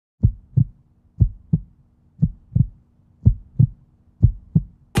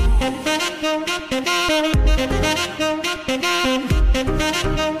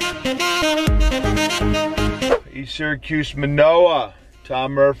East Syracuse, Minoa.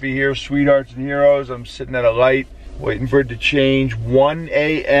 Tom Murphy here, Sweethearts and Heroes. I'm sitting at a light waiting for it to change. 1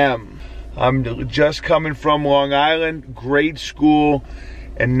 a.m. I'm just coming from Long Island, great school,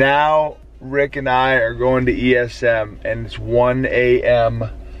 and now Rick and I are going to ESM, and it's 1 a.m.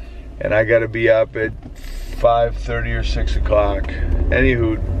 and I gotta be up at 5:30 or 6 o'clock.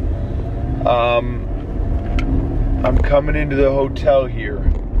 Anywho, I'm coming into the hotel here,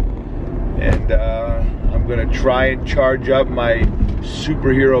 and I'm gonna try and charge up my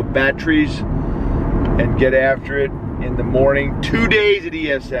superhero batteries and get after it in the morning. 2 days at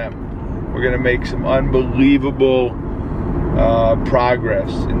ESM. We're gonna make some unbelievable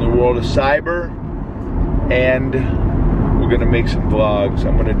progress in the world of cyber, and we're gonna make some vlogs.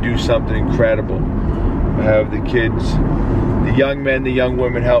 I'm gonna do something incredible. I have the kids, the young men, the young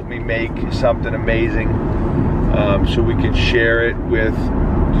women help me make something amazing, so we can share it with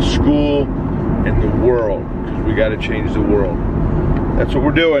the school and the world, because we gotta change the world. That's what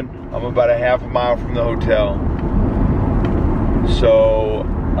we're doing. I'm about a half a mile from the hotel. So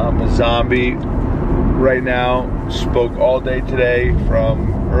I'm a zombie right now. Spoke all day today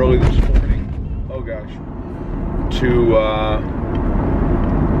from early this morning, oh gosh, to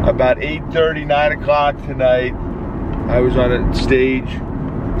about 8:30, 9 o'clock tonight. I was on a stage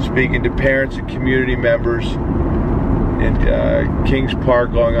speaking to parents and community members in Kings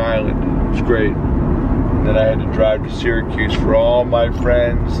Park, Long Island. It was great. And then I had to drive to Syracuse for all my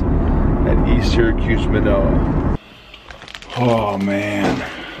friends at East Syracuse, Minoa. Oh man,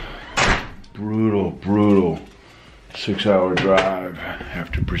 brutal, brutal 6-hour drive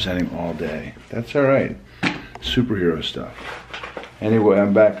after presenting all day. That's all right, superhero stuff. Anyway,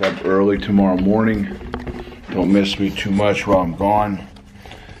 I'm back up early tomorrow morning. Don't miss me too much while I'm gone.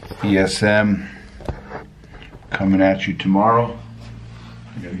 ESM coming at you tomorrow.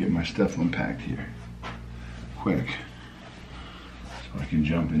 I gotta get my stuff unpacked here quick so I can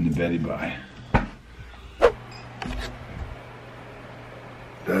jump into Betty Bye.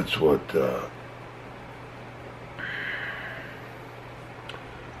 That's what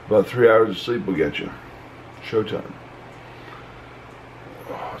about 3 hours of sleep will get you. Showtime.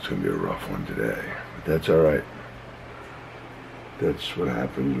 Oh, it's gonna be a rough one today, but that's all right. That's what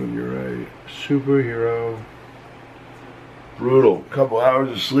happens when you're a superhero. Brutal. Couple hours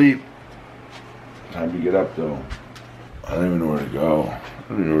of sleep. Time to get up though. I don't even know where to go. I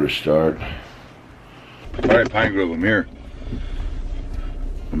don't even know where to start. All right, Pine Grove, I'm here.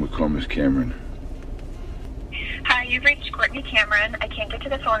 I'm gonna call Miss Cameron. Hi, you've reached Courtney Cameron. I can't get to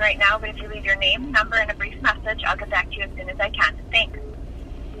the phone right now, but if you leave your name, number, and a brief message, I'll get back to you as soon as I can. Thanks.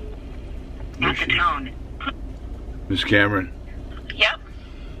 At the tone. Miss Cameron? Yep.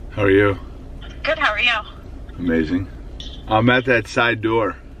 How are you? Good, how are you? Amazing. I'm at that side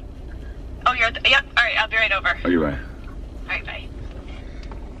door. Oh, you're at the, yep, alright, I'll be right over. Oh, you're right. Alright, bye.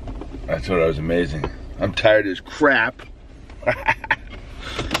 I thought I was amazing. I'm tired as crap.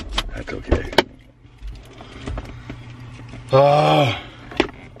 That's okay. Oh,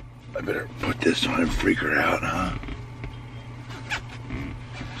 I better put this on and freak her out, huh?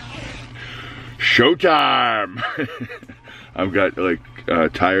 Showtime! I've got like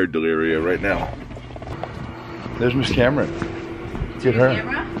tired delirium right now. There's Miss Cameron. Get her.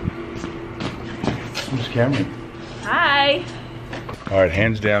 Miss Cameron. Hi. All right,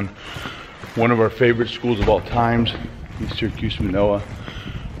 hands down, one of our favorite schools of all times, East Syracuse, Minoa.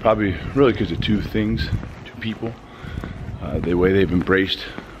 Probably really because of two things, two people. The way they've embraced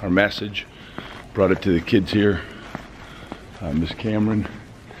our message, brought it to the kids here. Miss Cameron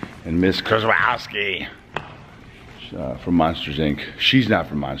and Miss Kozłowski from Monsters Inc. She's not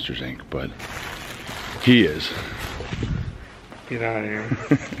from Monsters Inc., but he is. Get out of here.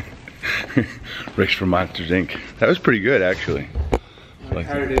 Rick's from Monsters Inc. That was pretty good, actually. My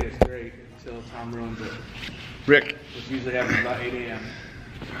entire day is great until Tom ruins it. Rick. Which usually happens about 8 a.m.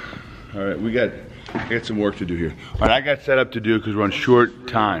 All right, we got some work to do here. All right, I got set up to do because we're on short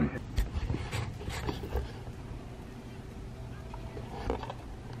time.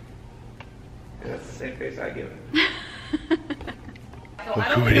 That's the same face I give it. Look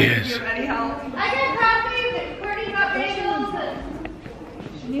who it is. I got coffee, Courtney got bagels.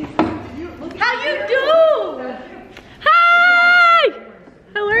 How you do? Hi!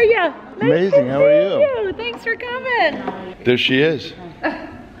 How are you? Amazing, how are you? Thanks for coming. There she is.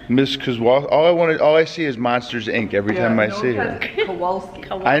 Miss Kozłowski. All I see is Monsters Inc. every time I see her. Kowalski.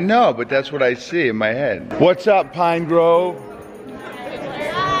 I know, but that's what I see in my head. What's up, Pine Grove?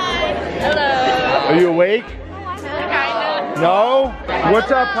 Hello. Are you awake? Kinda. No?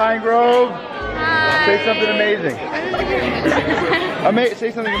 What's up, Pine Grove? Say something amazing.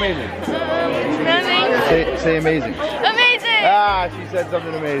 Say something amazing. Nothing. Say amazing. Amazing. Ah, she said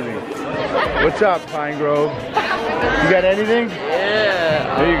something amazing. What's up, Pine Grove? You got anything?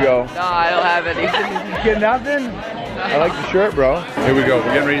 Yeah. There you go. No, I don't have anything. You get nothing? I like the shirt, bro. Here we go.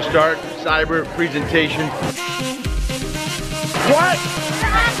 We're getting ready to start cyber presentation. What?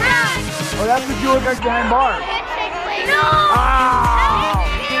 Oh, that's what you look like behind bars. No. Ah!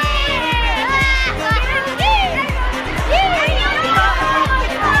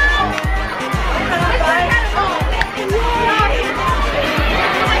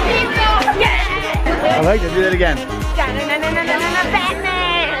 I like it. Do that again. Batman.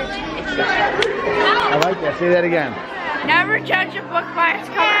 I like that. Say that again. Never judge a book by its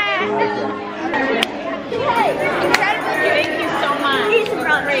cover. Thank you so much.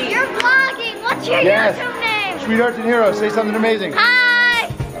 You're vlogging. What's your YouTube name? Sweethearts and Heroes. Say something amazing. Hi.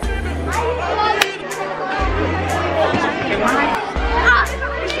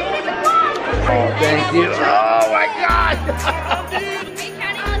 Oh, thank you. Oh my God.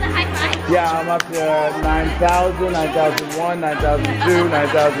 Yeah, I'm up to 9,000, 9,001, 9,002,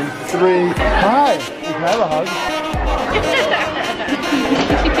 9,003. Hi. You can have a hug.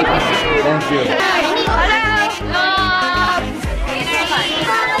 Thank you.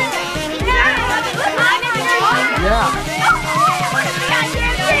 Yeah.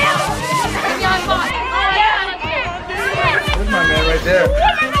 There's my man right there.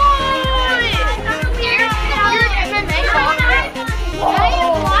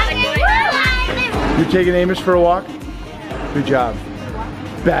 You taking Amos for a walk? Good job.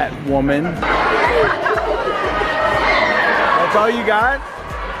 Batwoman. That's all you got?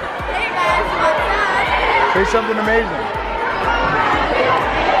 Say something amazing.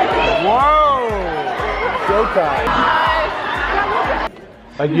 Whoa! Showtime.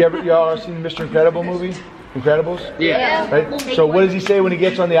 Like y'all ever seen the Mr. Incredible movie? Incredibles? Yeah. Right? So what does he say when he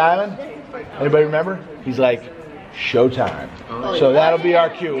gets on the island? Anybody remember? He's like, showtime. So that'll be our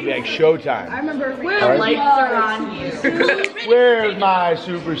cue. It'll be like showtime. I remember where lights are on you. Where's my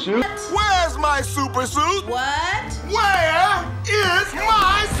super suit? Where's my super suit? What? Where is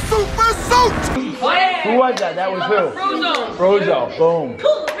my super suit? Who was that? That was who? Frozo. Boom.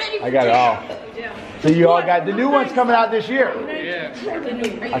 I got it all. So you all got the new one's coming out this year.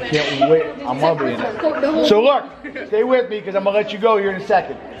 I can't wait. I'm gonna be in it. So look, stay with me because I'm gonna let you go here in a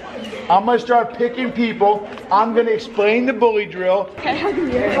second. I'm gonna start picking people. I'm gonna explain the bully drill.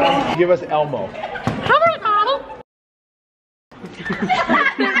 Give us Elmo.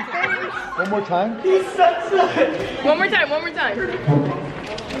 One more time. One more time.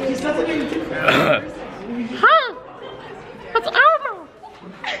 Huh? That's Elmo.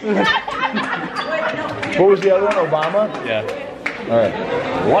 What was the other one? Obama? Yeah. All right.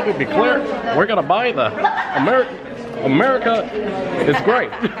 Let me be clear. We're gonna buy the America is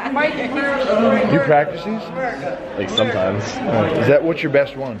great. You practice these? Like sometimes. Is that what's your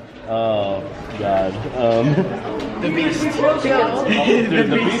best one? Oh God. The Beast. Dude,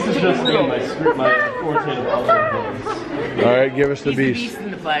 the Beast is just my authoritative element. All right, give us the Beast.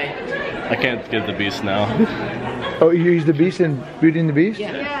 I can't give the Beast now. Oh, you use the Beast in Beauty and the Beast?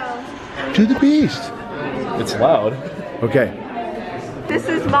 Yeah. Do the Beast. It's loud. Okay. This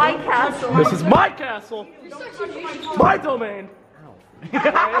is my castle. This is my castle. My domain.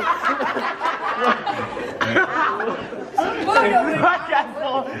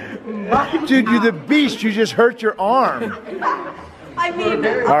 Dude, you're the Beast. You just hurt your arm. I mean,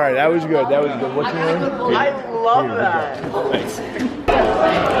 All right, that was good. That was good. What's your name? I love that. Thanks.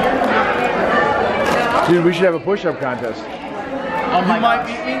 Dude, we should have a push-up contest. Oh my God.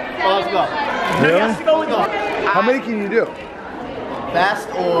 Beat me? Well, let's go. Really? Go with go. How many can you do? Fast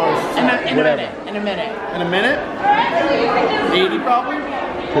or In a Whatever. minute. In a minute. in a minute? 80 probably?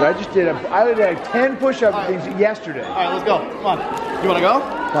 Dude, I did like 10 push-up things yesterday. All right, let's go. Come on. You want to go?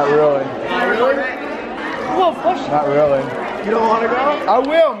 Not really. Really? Well, push. Not really. You don't want to go? I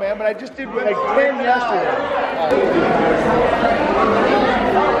will, man, but I just did like 10 yesterday.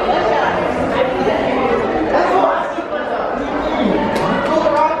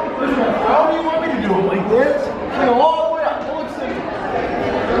 How do you want me to do it? Like this? Go all the way up.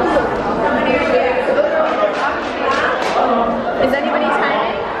 is anybody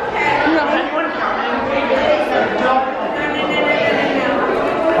timing?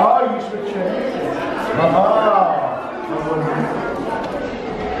 Oh, you switch hands. Come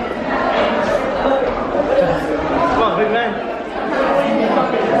on, big man.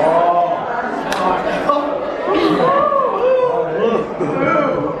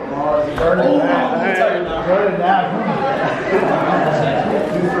 Better than that.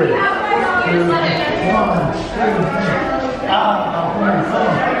 Do 3. 2, 1, 2, 3.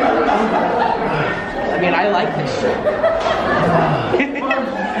 I mean, I like this shit.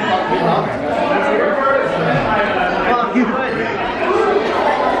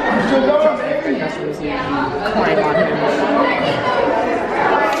 Still going, baby. Climb on him.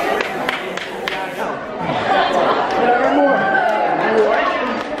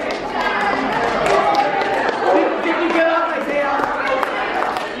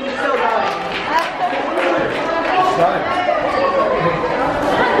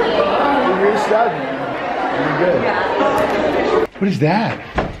 What is that?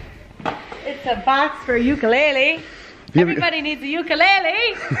 It's a box for a ukulele. Everybody needs a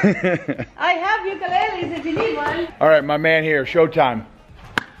ukulele. I have ukuleles if you need one. All right, my man here, showtime.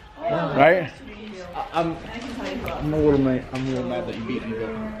 Right? I'm a little mad that you beat me,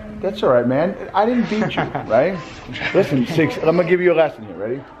 but That's all right, man. I didn't beat you, right? Listen, I'm gonna give you a lesson here.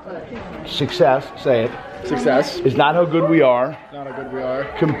 Ready? Success, say it, success is not how good we are not how good we are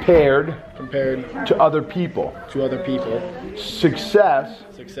compared compared to other people. to other people. Success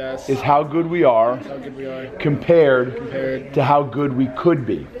Success is how good we are how good we are compared to how good we could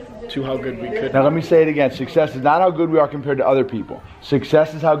be. to how good we could. Now let me say it again. Success is not how good we are compared to other people.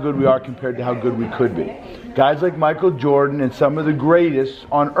 Success is how good we are compared to how good we could be. Guys like Michael Jordan and some of the greatest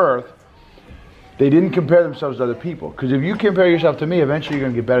on earth, they didn't compare themselves to other people. Because if you compare yourself to me, eventually you're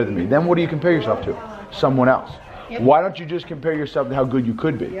going to get better than me. Then what do you compare yourself to? Someone else. Yep. Why don't you just compare yourself to how good you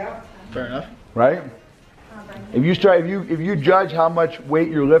could be? Fair enough. Right? If you judge how much weight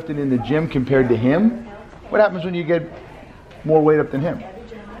you're lifting in the gym compared to him, what happens when you get more weight up than him?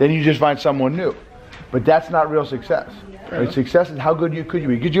 Then you just find someone new. But that's not real success. Right? Success is how good you could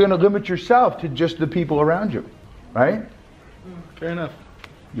be. Because you're going to limit yourself to just the people around you. Right? Fair enough.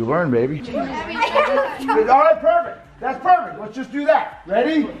 You learn, baby. All right, perfect. That's perfect. Let's just do that.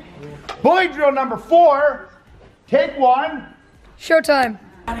 Ready? Bully drill number 4. Take 1. Showtime.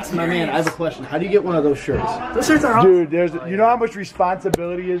 My man, I have a question. How do you get one of those shirts? Those shirts are awesome. Dude, you know how much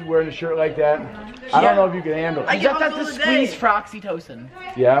responsibility is wearing a shirt like that? I don't know if you can handle it. I just have to squeeze for oxytocin.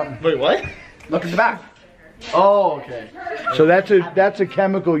 Yeah. Wait, what? Look at the back. Oh, okay. So that's a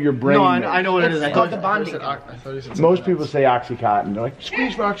chemical your brain No, makes. I know what it is. It's called the bonding. Most people say Oxycontin. They're like,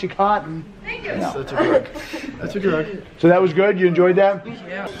 squeeze for Oxycontin. No. That's a drug. That's a drug. So that was good? You enjoyed that?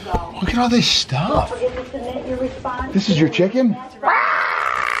 Yeah. Look at all this stuff. This is your chicken?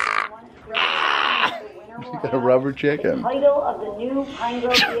 You got a rubber chicken.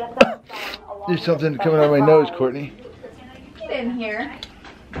 There's something coming out of my nose, Courtney. Get in here.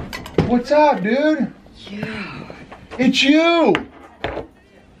 What's up, dude? It's you! Yeah.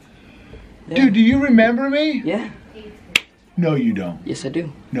 Dude, do you remember me? Yeah. No, you don't. Yes, I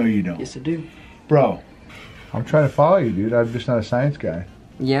do. No, you don't. Yes, I do. Bro, I'm trying to follow you, dude. I'm just not a science guy.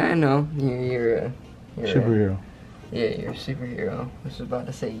 Yeah, I know. You're Superhero. Yeah, you're a superhero. I was about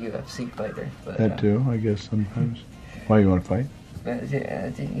to say UFC fighter, but That too, I guess sometimes. Why, you want to fight? yeah,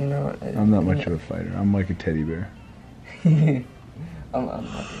 you know. I'm not much of a fighter. I'm like a teddy bear. I'm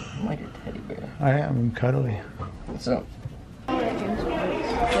like a teddy bear. I am. I'm cuddly. So. What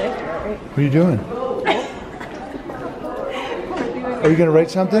are you doing? Are you gonna write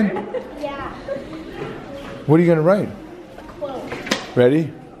something? Yeah. What are you gonna write?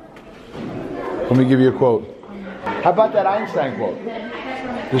 Ready? Let me give you a quote. How about that Einstein quote?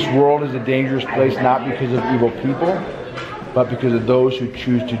 This world is a dangerous place not because of evil people, but because of those who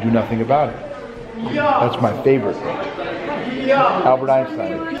choose to do nothing about it. That's my favorite. Albert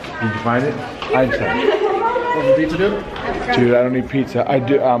Einstein. Did you find it? Einstein. What's pizza do? Dude, I don't need pizza. I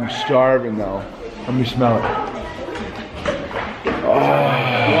do. I'm starving though. Let me smell it. Oh,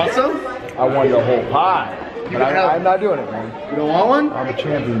 You want some? I want the whole pie. But I'm not doing it, man. You don't want one? I'm a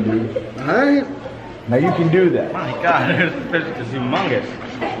champion, dude. Alright. Now you can do that. My God, this fish is humongous.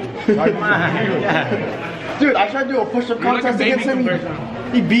 Dude, I tried to do a push-up contest against him.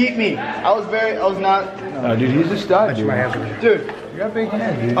 He beat me. I was not. No, dude, he's a stud, dude. Dude. You got big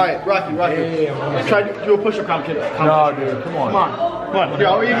hands, dude. Alright, Rocky. Let's try to do a push-up contest. No, dude, come on. Come on. Here,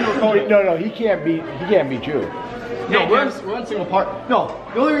 I'll even record. No, he can't beat you. No, we're on single part. No,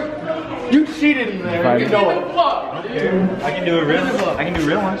 you cheated in there. You know it. I can do a real. I can do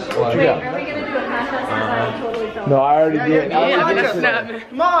real ones. What you got? Are we gonna do a contest? No, I already did.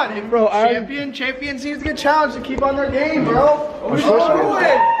 Come on, Bro, champion seems to get challenged to keep on their game, bro. I'm supposed to be.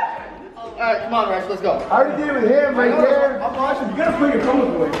 Alright, come on, Rice, let's go. I already did it with him right there. I'm watching. You gotta put your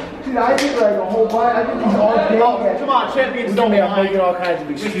coming away. Dude, I did like a whole bunch. I did these all day. Oh, come on, champions don't I'm making mind. all kinds of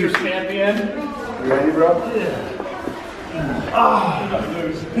excuses. Champion. You ready, bro?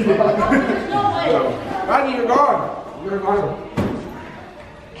 Rodney, you're gone. You're gone.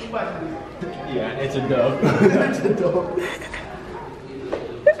 Yeah, it's a dub. It's a dub.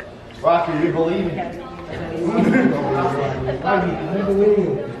 Rocky, we believe in you. Rocky, we believe in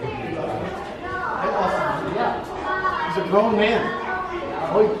you. He's a grown man.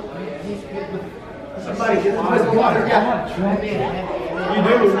 Oh, somebody get him water. Yeah. You do.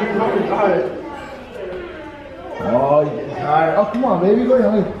 You fucking got it. Oh, yeah. Oh, come on, baby. Go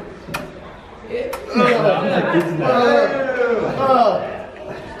ahead.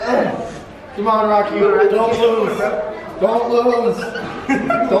 Come on, Rocky. Don't lose. Don't lose.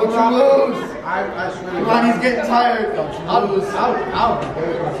 Don't you lose. Come on, he's getting tired. Don't you lose. I'll be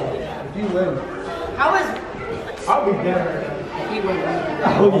there. If you win. I'll be there. If you win.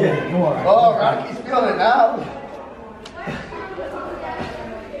 Oh, yeah. Come on. Oh, Rocky's feeling it now.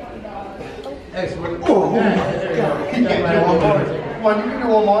 Excellent. Oh, yeah. He can't do one more. Come on, you can do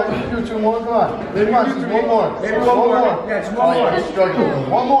one more. You can do two more. Come on. Come on, just one more. Maybe one more. Yeah, just one more.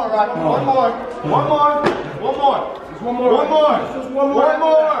 One more, Rocky. One more. One more. One more. Just one more. One more. Just one more. One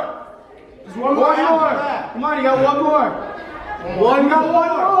more. Just one more. Come on, you got one more. One more.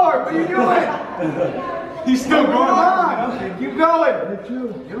 What are you doing? He's still going on. Keep going.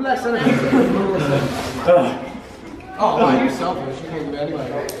 Give him that center. Oh, wow, you're selfish. You can't do that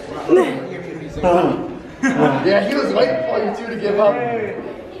anyway. Yeah, he was waiting for you two to give up.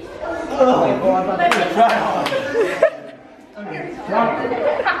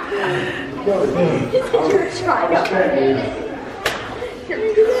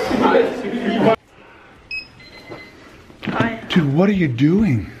 Dude, what are you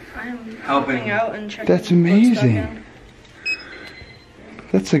doing? I'm helping out and checking. That's amazing.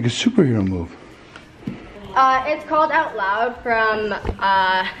 That's like a superhero move. It's called Out Loud from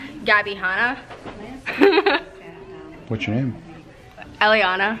Gabby Hanna. What's your name?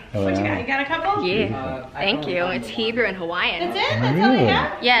 Eliana. What you got? You got a couple? Yeah. Thank you. It's Hebrew and Hawaiian. That's it? That's all you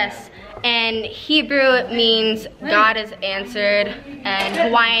got? Yes. And Hebrew it means God is answered, and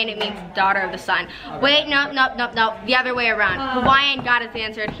Hawaiian it means daughter of the sun. Wait, no, the other way around. Hawaiian, God is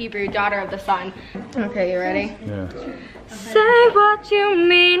answered, Hebrew, daughter of the sun. Okay, you ready? Yeah. Say what you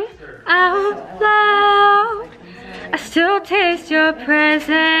mean out loud. I still taste your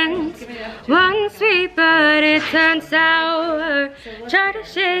presence. One sweet, but it turns sour. Try to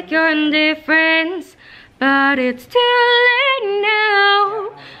shake your indifference, but it's too late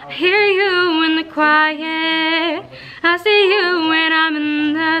now. I hear you in the quiet. I see you when I'm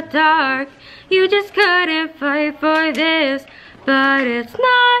in the dark. You just couldn't fight for this, but it's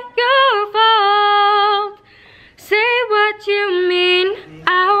not your fault. Say what you mean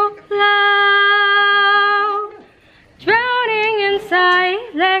out loud. Drowning in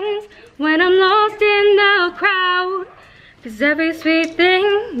silence when I'm lost in the crowd. 'Cause every sweet thing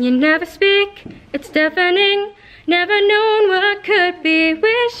you never speak, it's deafening. Never known what could be.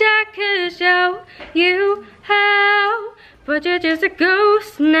 Wish I could show you how. But you're just a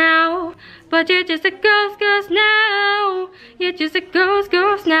ghost now. But you're just a ghost now. You're just a ghost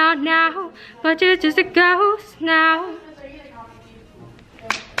now. But you're just a ghost now.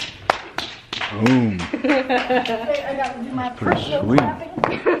 Boom. I gotta do my personal Sweet.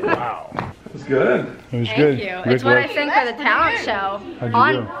 Wow. That's good. It was Thank good. you. Rick It's what I Welch. sang for the talent show.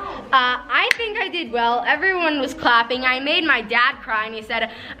 How'd you do? I think I did well. Everyone was clapping. I made my dad cry and he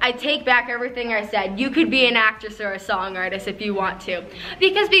said, I take back everything I said. You could be an actress or a song artist if you want to.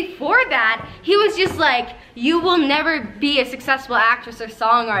 Because before that, he was just like, you will never be a successful actress or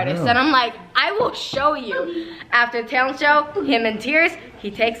song artist. And I'm like, I will show you. After the talent show, him in tears, he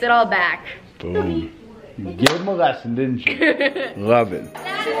takes it all back. Boom. You gave him a lesson, didn't you? Love it. Can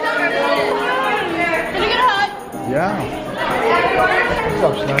I get a hug? Yeah. What's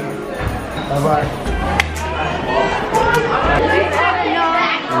up, son? Bye-bye.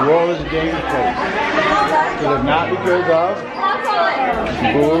 The world is a dangerous place. Because not because of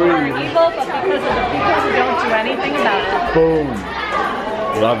glory. Evil, but because of the people who don't do anything about it. Boom.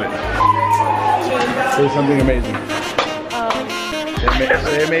 Love it. Say something amazing.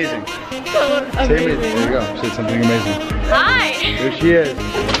 Say amazing. Say amazing. There you go. Say something amazing. Hi. There she is.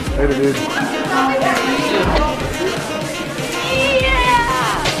 Later, dude.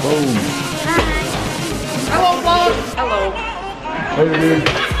 Yeah. Boom. Hello, boss. Hello. Later, dude.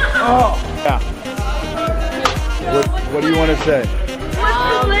 Oh. Yeah. What do you want to say?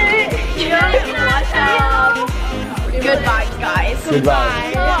 Good vibes, guys. Good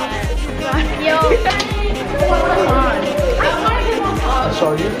vibes. Yo. I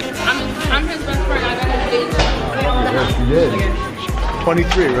saw you. I'm his best friend. I got his date. Yes, you did.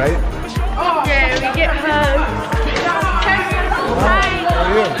 23, right? Yeah, we get hugs. Hi. How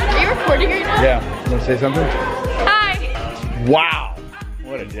are you? Are you recording right now? Yeah. Want to say something? Hi. Wow.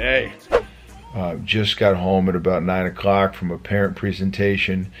 What a What a day. Just got home at about 9 o'clock from a parent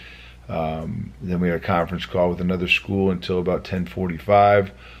presentation. Then we had a conference call with another school until about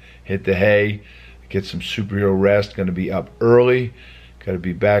 10:45. Hit the hay, get some superhero rest. Gonna be up early. Gotta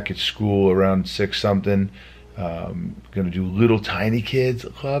be back at school around 6 something. Gonna do little tiny kids.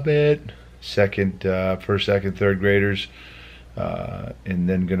 Love it. First, second, third graders. And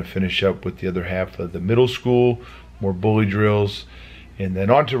then gonna finish up with the other half of the middle school. More bully drills. And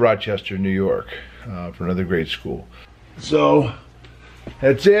then on to Rochester, New York, for another grade school. So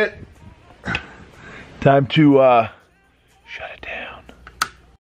that's it. Time to